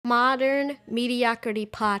Modern Mediocrity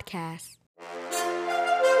Podcast.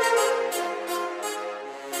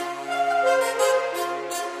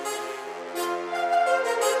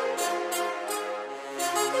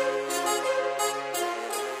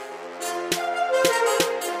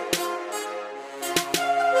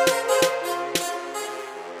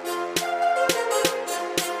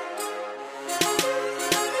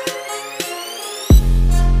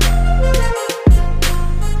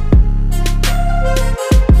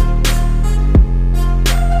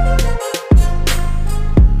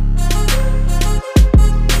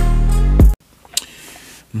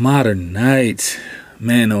 Modern Nights,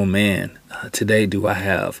 man, oh man, today do I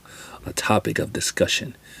have a topic of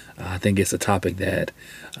discussion. I think it's a topic that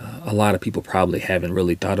a lot of people probably haven't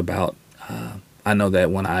really thought about. I know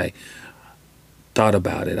that when I thought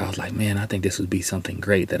about it, I was like, man, I think this would be something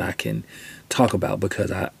great that I can talk about,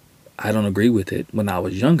 because I don't agree with it. When I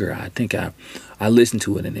was younger, I think I listened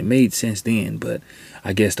to it and it made sense then, but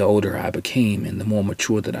I guess the older I became and the more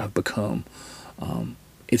mature that I've become,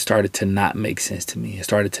 it started to not make sense to me. It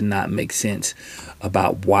started to not make sense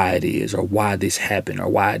about why it is, or why this happened, or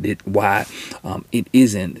why it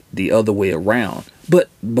isn't the other way around. But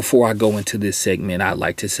before I go into this segment, I'd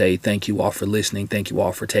like to say thank you all for listening. Thank you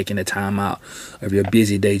all for taking the time out of your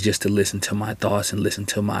busy day just to listen to my thoughts and listen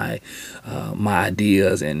to my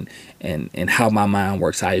ideas and how my mind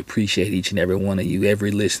works. I appreciate each and every one of you,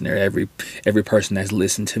 every listener, every person that's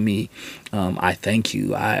listened to me. I thank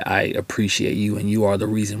you. I appreciate you, and you are the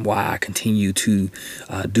reason why I continue to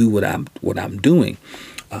do what I'm doing.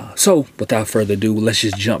 So without further ado, let's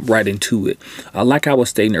just jump right into it. Like I was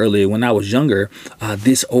stating earlier, when I was younger,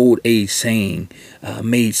 this old age saying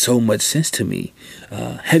made so much sense to me.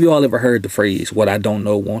 Have you all ever heard the phrase, "What I don't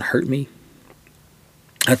know won't hurt me"?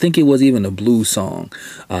 I think it was even a blues song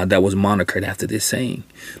that was monikered after this saying.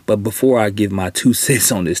 But before I give my 2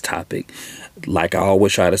 cents on this topic, like I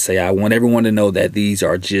always try to say, I want everyone to know that these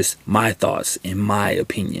are just my thoughts and my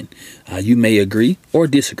opinion. You may agree or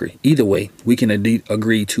disagree. Either way, we can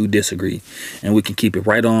agree to disagree, and we can keep it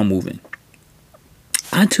right on moving.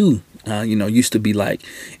 I too, used to be like,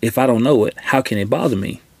 if I don't know it, how can it bother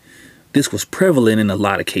me? This was prevalent in a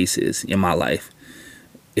lot of cases in my life.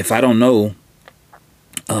 If I don't know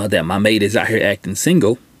that my mate is out here acting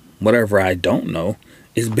single, whatever I don't know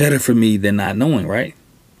is better for me than not knowing, right?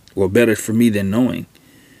 Or better for me than knowing.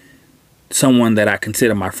 Someone that I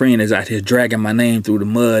consider my friend is out here dragging my name through the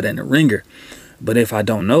mud and the ringer. But if I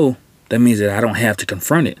don't know, that means that I don't have to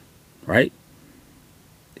confront it, right?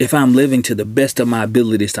 If I'm living to the best of my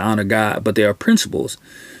abilities to honor God, but there are principles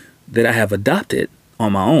that I have adopted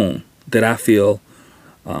on my own that I feel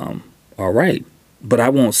are right, but I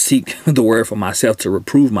won't seek the word for myself to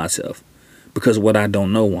reprove myself, because what I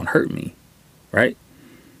don't know won't hurt me, right?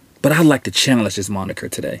 But I'd like to challenge this moniker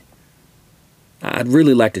today. I'd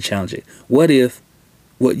really like to challenge it. What if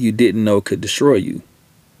what you didn't know could destroy you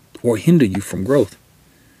or hinder you from growth?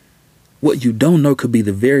 What you don't know could be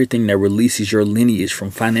the very thing that releases your lineage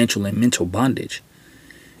from financial and mental bondage.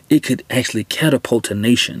 It could actually catapult a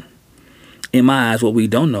nation. In my eyes, what we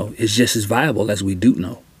don't know is just as viable as we do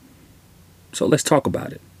know. So let's talk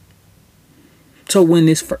about it. So when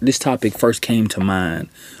this topic first came to mind,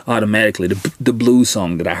 automatically the blues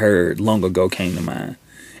song that I heard long ago came to mind.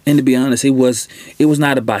 And to be honest, it was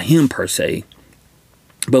not about him per se,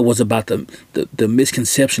 but was about the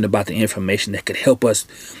misconception about the information that could help us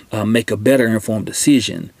make a better informed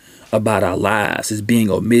decision about our lives is being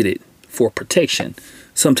omitted for protection,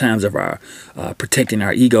 sometimes of our protecting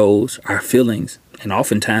our egos, our feelings, and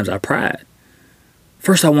oftentimes our pride.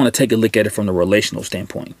 First, I want to take a look at it from the relational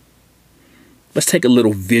standpoint. Let's take a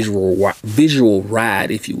little visual ride,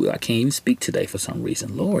 if you will. I can't even speak today for some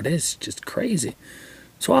reason. Lord, that's just crazy.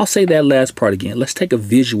 So I'll say that last part again. Let's take a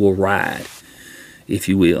visual ride, if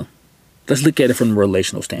you will. Let's look at it from the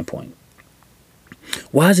relational standpoint.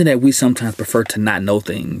 Why is it that we sometimes prefer to not know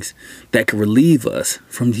things that could relieve us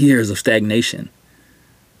from years of stagnation,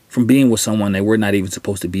 from being with someone that we're not even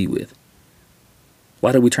supposed to be with?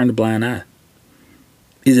 Why do we turn a blind eye?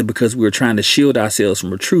 Is it because we're trying to shield ourselves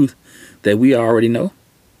from a truth that we already know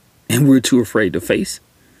and we're too afraid to face?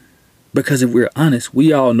 Because if we're honest,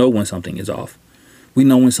 we all know when something is off. We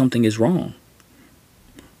know when something is wrong.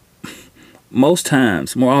 Most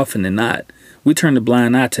times, more often than not, we turn a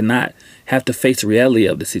blind eye to not have to face the reality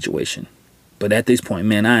of the situation. But at this point,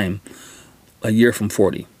 man, I am a year from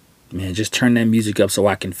 40. Man, just turn that music up so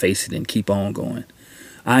I can face it and keep on going.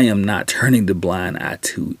 I am not turning the blind eye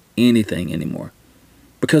to anything anymore.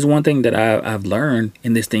 Because one thing that I've learned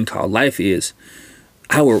in this thing called life is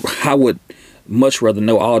I would much rather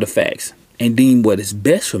know all the facts and deem what is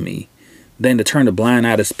best for me than to turn a blind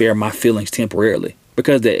eye to spare my feelings temporarily.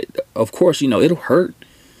 Because that, of course, it'll hurt,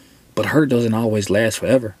 but hurt doesn't always last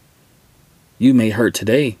forever. You may hurt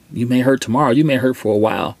today, you may hurt tomorrow, you may hurt for a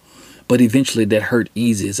while, but eventually that hurt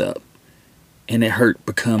eases up and that hurt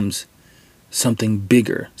becomes something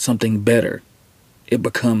bigger, something better. It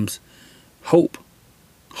becomes hope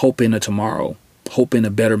in a tomorrow, hope in a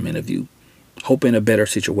betterment of you, hope in a better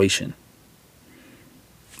situation.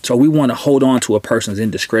 So we want to hold on to a person's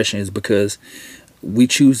indiscretions because we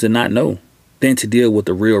choose to not know than to deal with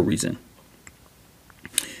the real reason.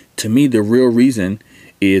 To me, the real reason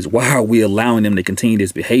is, why are we allowing them to continue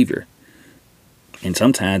this behavior? And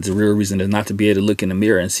sometimes the real reason is not to be able to look in the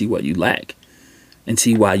mirror and see what you lack and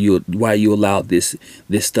see why you allow this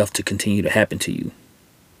stuff to continue to happen to you.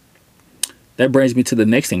 That brings me to the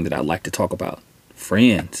next thing that I'd like to talk about.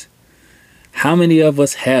 Friends. How many of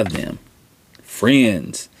us have them?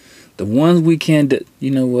 Friends. The ones we can do.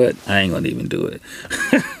 You know what? I ain't going to even do it.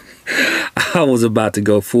 I was about to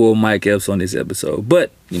go full Mike Epps on this episode,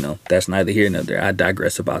 but that's neither here nor there. I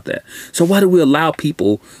digress about that. So why do we allow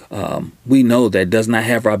people we know that does not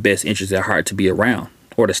have our best interests at heart to be around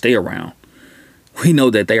or to stay around? We know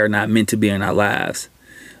that they are not meant to be in our lives.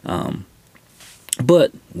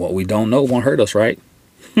 But what we don't know won't hurt us, right?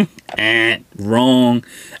 Wrong.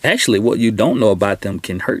 Actually, what you don't know about them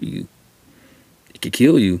can hurt you. It could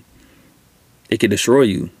kill you. It could destroy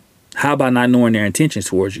you. How about not knowing their intentions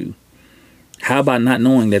towards you? How about not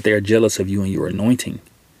knowing that they're jealous of you and your anointing?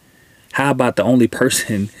 How about the only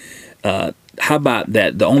person, how about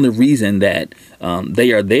that the only reason that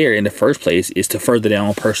they are there in the first place is to further their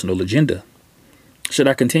own personal agenda? Should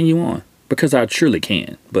I continue on? Because I truly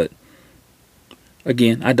can, but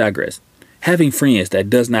again, I digress. Having friends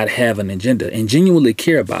that does not have an agenda and genuinely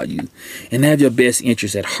care about you and have your best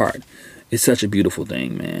interests at heart is such a beautiful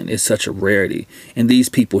thing, man. It's such a rarity. And these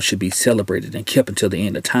people should be celebrated and kept until the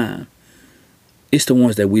end of time. It's the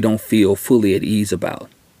ones that we don't feel fully at ease about.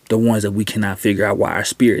 The ones that we cannot figure out why our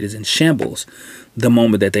spirit is in shambles the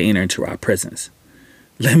moment that they enter into our presence.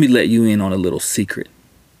 Let me let you in on a little secret.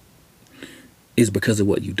 It's because of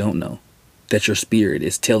what you don't know that your spirit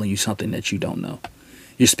is telling you something that you don't know.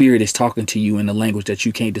 Your spirit is talking to you in a language that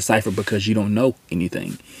you can't decipher because you don't know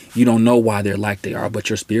anything. You don't know why they're like they are, but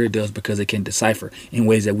your spirit does because it can decipher in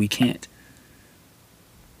ways that we can't.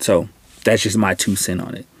 So that's just my 2 cents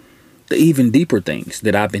on it. The even deeper things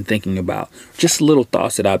that I've been thinking about, just little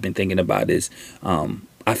thoughts that I've been thinking about is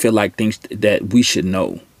I feel like things that we should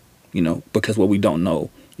know, because what we don't know,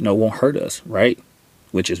 won't hurt us, right?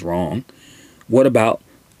 Which is wrong. What about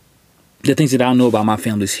the things that I know about my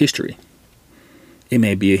family's history? It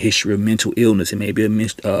may be a history of mental illness. It may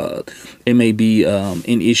be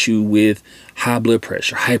an issue with high blood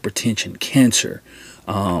pressure, hypertension, cancer,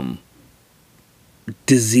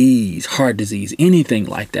 disease, heart disease, anything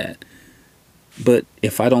like that. But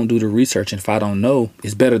if I don't do the research and if I don't know,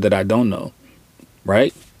 it's better that I don't know,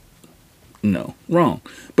 right? No, wrong.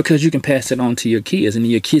 Because you can pass it on to your kids and then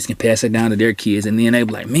your kids can pass it down to their kids. And then they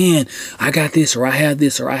be like, man, I got this, or I have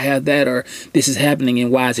this, or I have that, or this is happening. And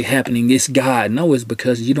why is it happening? It's God. No, it's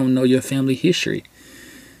because you don't know your family history.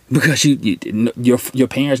 Because your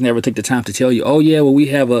parents never took the time to tell you, oh, yeah, well, we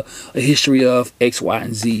have a history of X, Y,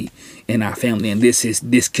 and Z in our family. And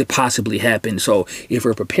this could possibly happen. So if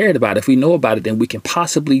we're prepared about it, if we know about it, then we can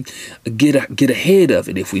possibly get ahead of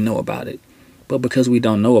it if we know about it. But because we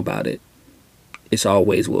don't know about it, it's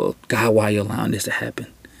always, well, God, why are you allowing this to happen?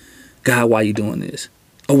 God, why are you doing this?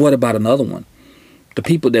 Or what about another one? The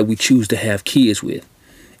people that we choose to have kids with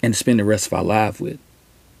and spend the rest of our lives with.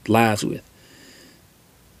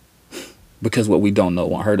 Because what we don't know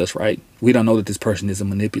won't hurt us, right? We don't know that this person is a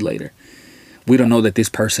manipulator. We don't know that this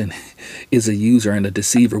person is a user and a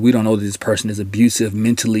deceiver. We don't know that this person is abusive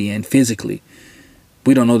mentally and physically.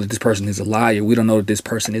 We don't know that this person is a liar. We don't know that this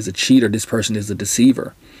person is a cheater. This person is a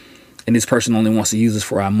deceiver. And this person only wants to use us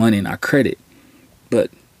for our money and our credit. But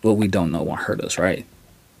what we don't know won't hurt us, right?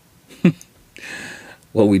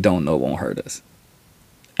 What we don't know won't hurt us.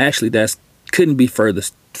 Actually, that couldn't be further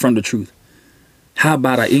from the truth. How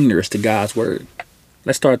about our ignorance to God's word?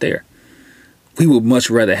 Let's start there. We would much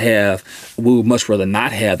rather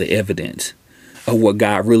not have the evidence of what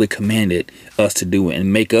God really commanded us to do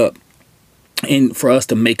and make up. And for us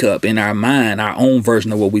to make up in our mind our own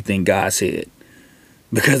version of what we think God said.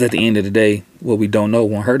 Because at the end of the day, what we don't know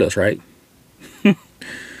won't hurt us, right?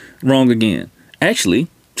 Wrong again. Actually,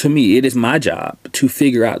 to me, it is my job to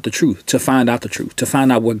figure out the truth, to find out the truth, to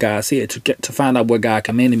find out what God said, to find out what God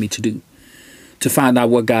commanded me to do, to find out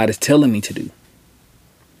what God is telling me to do.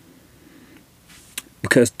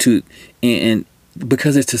 Because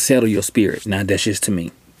it's to settle your spirit. Now, that's just to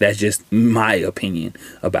me. That's just my opinion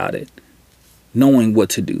about it. Knowing what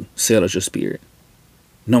to do settles your spirit.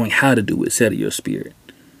 Knowing how to do it settles your spirit.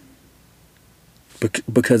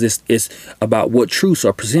 Because it's about what truths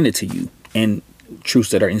are presented to you, and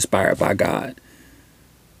truths that are inspired by God.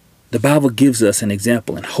 The Bible gives us an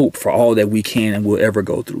example and hope for all that we can and will ever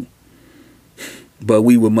go through. But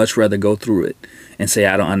we would much rather go through it and say,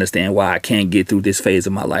 I don't understand why I can't get through this phase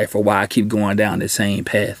of my life, or why I keep going down the same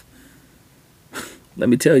path. Let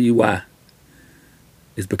me tell you why.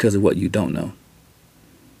 It's because of what you don't know.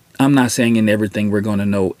 I'm not saying in everything we're going to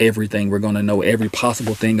know everything. We're going to know every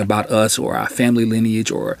possible thing about us or our family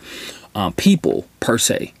lineage or people per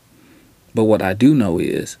se. But what I do know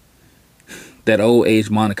is that old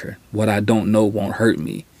age moniker, what I don't know won't hurt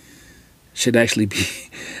me, should actually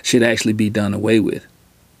be done away with,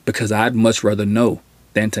 because I'd much rather know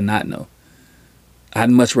than to not know.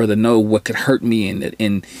 I'd much rather know what could hurt me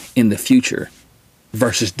in the future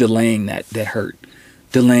versus delaying that hurt,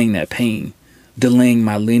 delaying that pain, delaying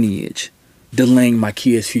my lineage, delaying my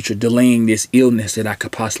kids' future, delaying this illness that I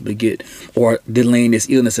could possibly get, or delaying this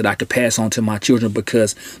illness that I could pass on to my children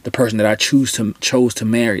because the person that I chose to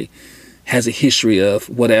marry has a history of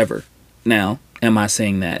whatever. Now, am I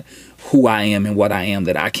saying that who I am and what I am,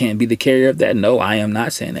 that I can't be the carrier of that? No, I am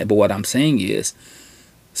not saying that. But what I'm saying is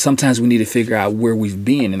sometimes we need to figure out where we've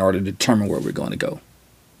been in order to determine where we're going to go.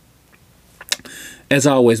 As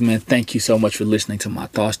always, man, thank you so much for listening to my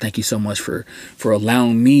thoughts. Thank you so much for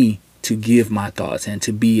allowing me to give my thoughts and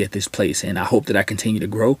to be at this place. And I hope that I continue to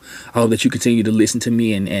grow. I hope that you continue to listen to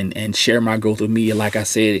me and share my growth with me. And like I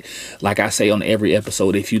say on every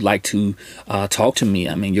episode, if you'd like to talk to me,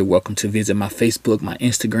 I mean, you're welcome to visit my Facebook, my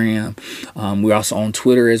Instagram. We're also on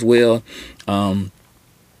Twitter as well.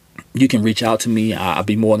 You can reach out to me. I'll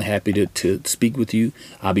be more than happy to speak with you.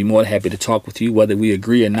 I'll be more than happy to talk with you, whether we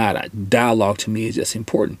agree or not. Dialogue to me is just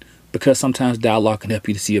important, because sometimes dialogue can help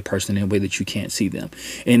you to see a person in a way that you can't see them.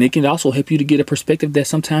 And it can also help you to get a perspective that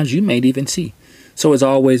sometimes you may even see. So as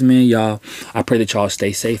always, man, y'all, I pray that y'all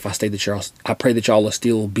stay safe. I pray that y'all are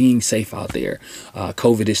still being safe out there.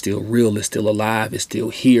 COVID is still real. It's still alive. It's still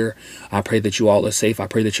here. I pray that you all are safe. I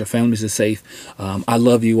pray that your families are safe. I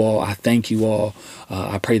love you all. I thank you all.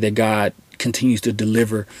 I pray that God continues to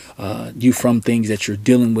deliver you from things that you're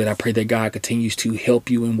dealing with. I pray that God continues to help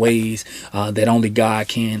you in ways that only God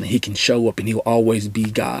can. He can show up, and he'll always be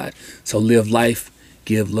God. So live life,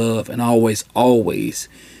 give love, and always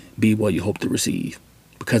be what you hope to receive.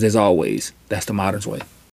 Because as always, that's the Modern's way.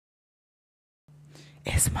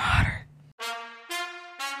 It's modern.